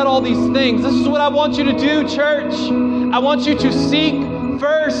worry about all these things. This is what I want you to do, church. I want you to seek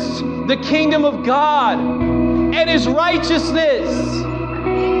first the kingdom of God and His righteousness.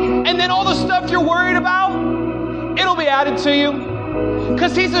 And then all the stuff you're worried about, it'll be added to you.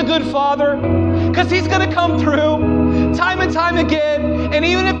 Because He's a good Father. Because He's going to come through time and time again. And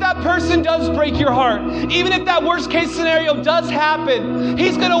even if that person does break your heart, even if that worst case scenario does happen,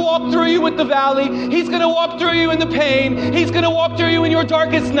 He's going to walk through you with the valley. He's going to walk through you in the pain. He's going to walk through you in your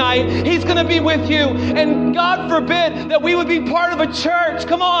darkest night. He's going to be with you. And God forbid that we would be part of a church,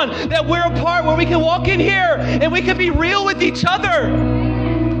 come on, that we're a part where we can walk in here and we can be real with each other.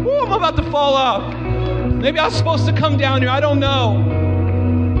 Ooh, I'm about to fall off. Maybe I was supposed to come down here. I don't know.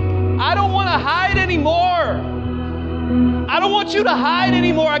 I don't want to hide anymore. I don't want you to hide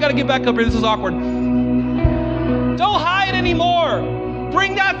anymore. I got to get back up here. This is awkward. Don't hide anymore.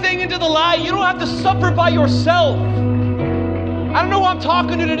 Bring that thing into the light. You don't have to suffer by yourself. I don't know who I'm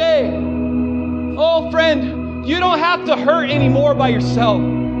talking to today. Oh, friend, you don't have to hurt anymore by yourself.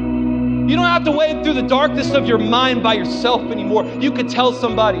 You don't have to wade through the darkness of your mind by yourself anymore. You could tell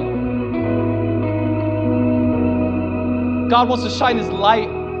somebody. God wants to shine His light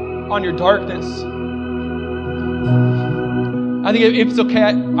on your darkness. I think if it's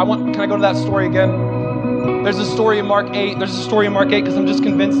okay, can I go to that story again? There's a story in Mark 8. There's a story in Mark 8 because I'm just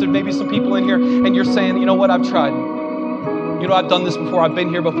convinced there may be some people in here and you're saying, you know what, I've tried. You know, I've done this before. I've been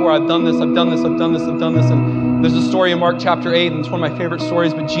here before. I've done this. And there's a story in Mark chapter 8, and it's one of my favorite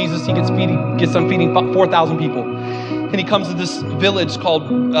stories, but Jesus, He gets done feeding 4,000 people. And He comes to this village called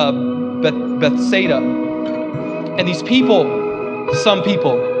Bethsaida. And these people, some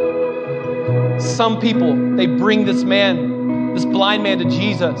people, they bring this blind man to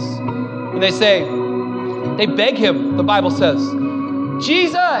Jesus. And they beg Him, the Bible says,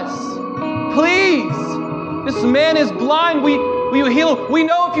 Jesus, please, this man is blind. Will you heal him? We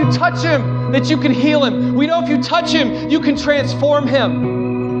know if you touch him that you can heal him. We know if you touch him, you can transform him.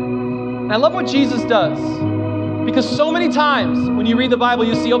 And I love what Jesus does. Because so many times when you read the Bible,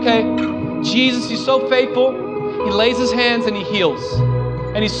 you see, okay, Jesus, He's so faithful. He lays His hands and He heals.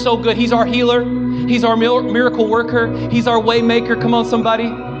 And He's so good. He's our healer. He's our miracle worker. He's our way maker. Come on, somebody.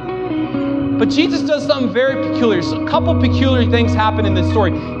 But Jesus does something very peculiar. So a couple peculiar things happen in this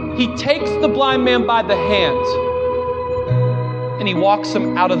story. He takes the blind man by the hand and He walks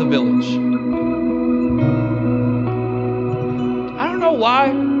him out of the village. I don't know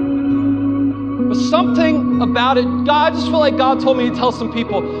why, but something about it, I just feel like God told me to tell some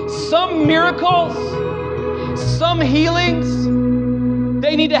people, some miracles, some healings,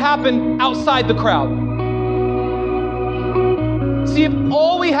 they need to happen outside the crowd. See, if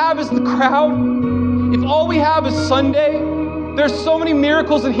all we have is the crowd, if all we have is Sunday, there's so many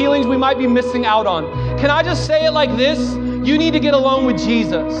miracles and healings we might be missing out on. Can I just say it like this? You need to get alone with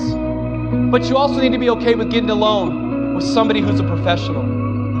Jesus. But you also need to be okay with getting alone with somebody who's a professional.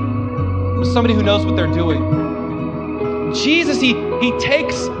 With somebody who knows what they're doing. Jesus, he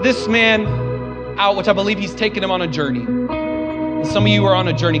takes this man out, which I believe He's taken him on a journey. And some of you are on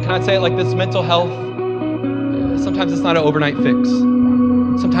a journey. Can I say it like this? Mental health, sometimes it's not an overnight fix.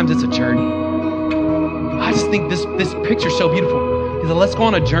 Sometimes it's a journey. I just think this picture's so beautiful. He said, let's go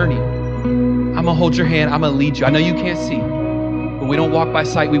on a journey. I'm going to hold your hand. I'm going to lead you. I know you can't see, but we don't walk by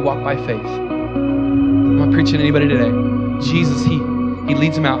sight. We walk by faith. I'm not preaching to anybody today. Jesus, he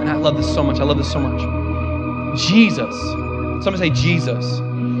leads him out. And I love this so much. Jesus. Somebody say Jesus.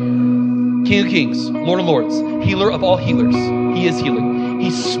 King of kings, Lord of lords, healer of all healers. He is healing.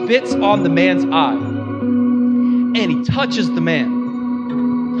 He spits on the man's eye and He touches the man.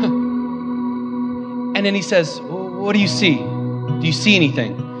 And then He says, what do you see? Do you see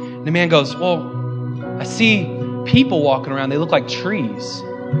anything? And the man goes, well, I see people walking around. They look like trees.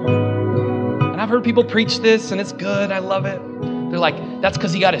 And I've heard people preach this, and it's good. I love it. They're like, that's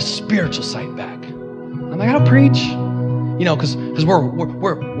because he got his spiritual sight back. I'm like, I don't preach. You know, because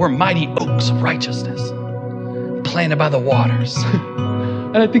we're mighty oaks of righteousness, planted by the waters.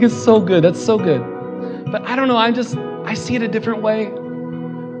 And I think it's so good. That's so good. But I don't know. I see it a different way.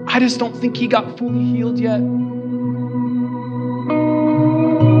 I just don't think he got fully healed yet.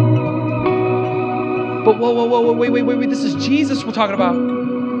 But whoa, wait. This is Jesus we're talking about.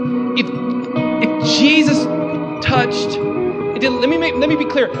 If Jesus touched, let me be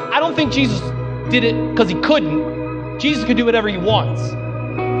clear. I don't think Jesus did it because He couldn't. Jesus could do whatever He wants.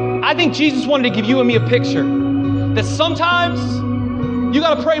 I I think Jesus wanted to give you and me a picture that sometimes you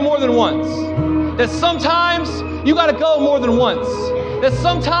got to pray more than once. That sometimes you got to go more than once. That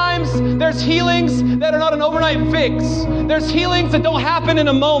sometimes there's healings that are not an overnight fix. There's healings that don't happen in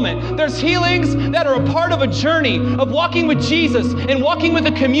a moment. There's healings that are a part of a journey of walking with Jesus and walking with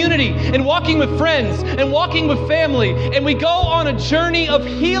a community and walking with friends and walking with family. And we go on a journey of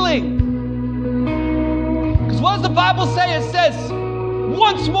healing. Because what does the Bible say? It says,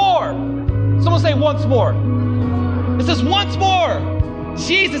 once more. Someone say, once more. It says, once more.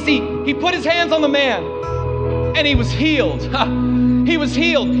 Jesus, he put his hands on the man and he was healed. He was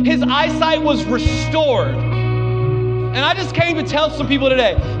healed. His eyesight was restored. And I just came to tell some people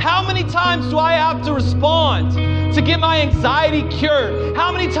today, how many times do I have to respond to get my anxiety cured? How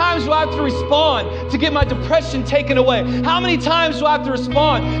many times do I have to respond to get my depression taken away? How many times do I have to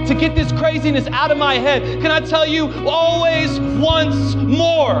respond to get this craziness out of my head? Can I tell you, always once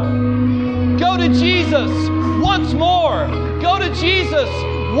more. Go to Jesus once more. Go to Jesus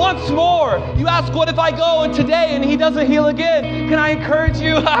once more. You ask, what if I go today and he doesn't heal again? Can I encourage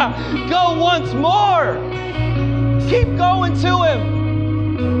you? Go once more. Keep going to him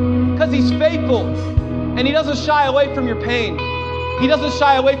because he's faithful and he doesn't shy away from your pain. He doesn't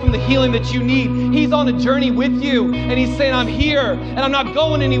shy away from the healing that you need. He's on a journey with you and he's saying, I'm here and I'm not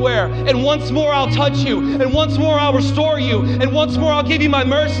going anywhere. And once more I'll touch you. And once more I'll restore you. And once more I'll give you my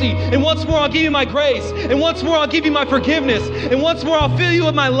mercy. And once more I'll give you my grace. And once more I'll give you my forgiveness. And once more I'll fill you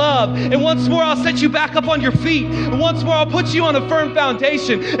with my love. And once more I'll set you back up on your feet. And once more I'll put you on a firm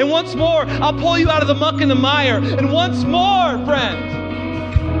foundation. And once more I'll pull you out of the muck and the mire. And once more, friend.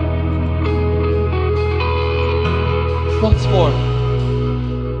 Once more.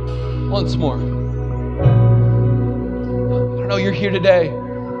 Once more. I don't know, you're here today.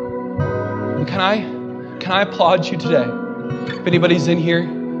 And can I applaud you today? If anybody's in here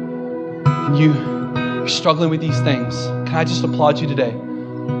and you're struggling with these things, can I just applaud you today?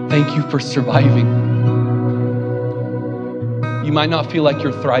 Thank you for surviving. You might not feel like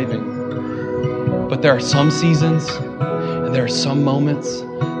you're thriving, but there are some seasons and there are some moments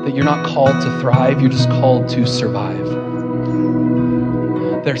that you're not called to thrive, you're just called to survive.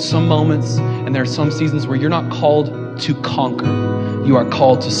 There are some moments and there are some seasons where you're not called to conquer. You are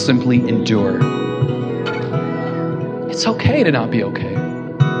called to simply endure. It's okay to not be okay.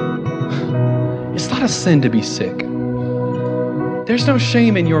 It's not a sin to be sick. There's no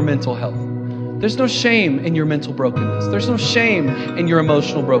shame in your mental health. There's no shame in your mental brokenness. There's no shame in your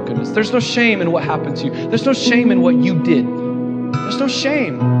emotional brokenness. There's no shame in what happened to you. There's no shame in what you did. There's no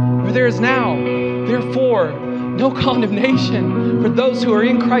shame. For there is now, therefore, no condemnation for those who are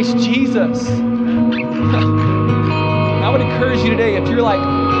in Christ Jesus. I would encourage you today, if you're like,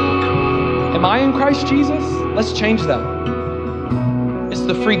 am I in Christ Jesus? Let's change that. It's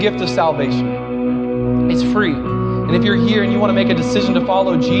the free gift of salvation. It's free. And if you're here and you want to make a decision to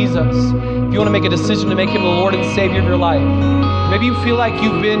follow Jesus, if you want to make a decision to make him the Lord and Savior of your life, maybe you feel like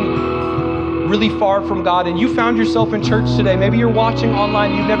you've been really far from God and you found yourself in church today. Maybe you're watching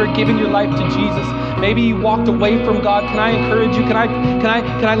online, you've never given your life to Jesus. Maybe you walked away from God. Can I encourage you? Can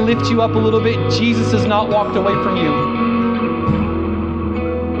I lift you up a little bit? Jesus has not walked away from you.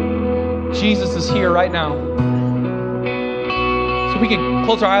 Jesus is here right now. So we can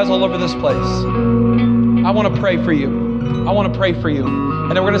close our eyes all over this place. I want to pray for you. I want to pray for you.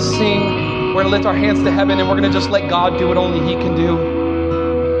 And then we're going to sing. We're going to lift our hands to heaven and we're going to just let God do what only he can do.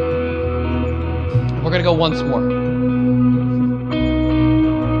 We're going to go once more.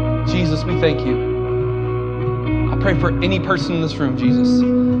 Jesus, we thank you. I pray for any person in this room, Jesus,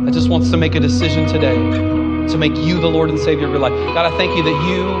 that just wants to make a decision today to make you the Lord and Savior of your life. God, I thank you that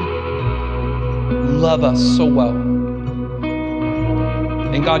you love us so well.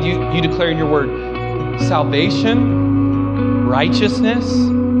 And God, you declare in your word, salvation, righteousness,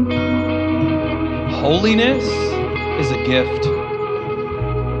 holiness is a gift.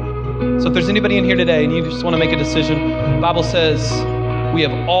 So if there's anybody in here today and you just want to make a decision, the Bible says we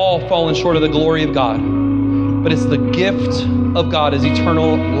have all fallen short of the glory of God, but it's the gift of God is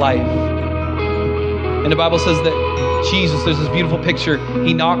eternal life. And the Bible says that Jesus, there's this beautiful picture,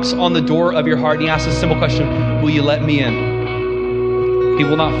 he knocks on the door of your heart and he asks a simple question, will you let me in? He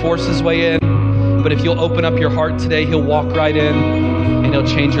will not force his way in, but if you'll open up your heart today, he'll walk right in and he'll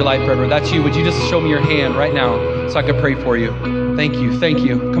change your life forever. That's you. Would you just show me your hand right now so I can pray for you? Thank you. Thank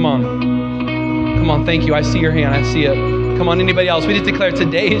you. Come on. Come on. Thank you. I see your hand. I see it. Come on. Anybody else? We just declare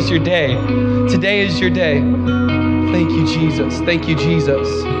today is your day. Today is your day. Thank you, Jesus. Thank you, Jesus.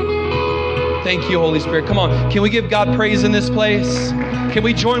 Thank you, Holy Spirit. Come on. Can we give God praise in this place? Can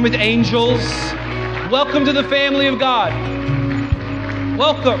we join with angels? Welcome to the family of God.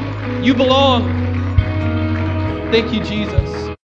 Welcome. You belong. Thank you, Jesus.